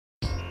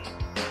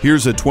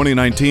Here's a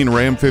 2019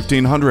 Ram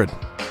 1500.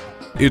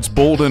 It's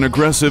bold and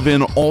aggressive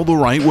in all the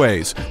right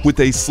ways, with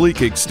a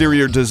sleek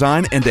exterior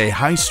design and a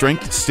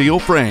high-strength steel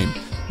frame.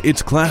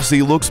 Its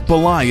classy looks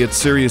belie its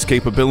serious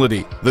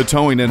capability. The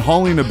towing and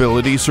hauling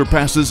ability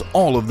surpasses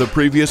all of the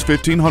previous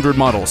 1500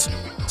 models.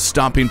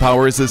 Stopping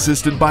power is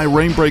assisted by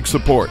rain brake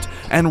support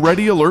and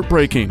ready alert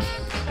braking.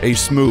 A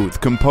smooth,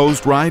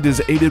 composed ride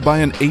is aided by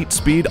an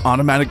 8-speed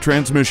automatic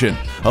transmission,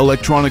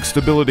 electronic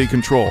stability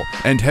control,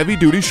 and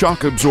heavy-duty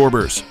shock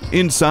absorbers.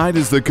 Inside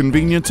is the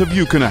convenience of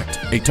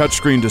Uconnect, a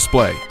touchscreen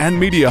display, and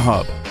media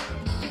hub.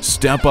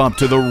 Step up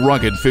to the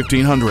rugged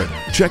 1500.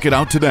 Check it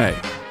out today.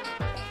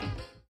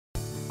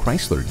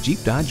 Chrysler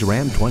Jeep Dodge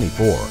Ram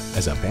 24.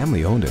 As a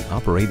family-owned and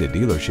operated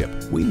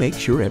dealership, we make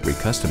sure every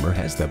customer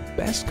has the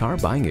best car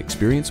buying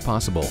experience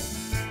possible.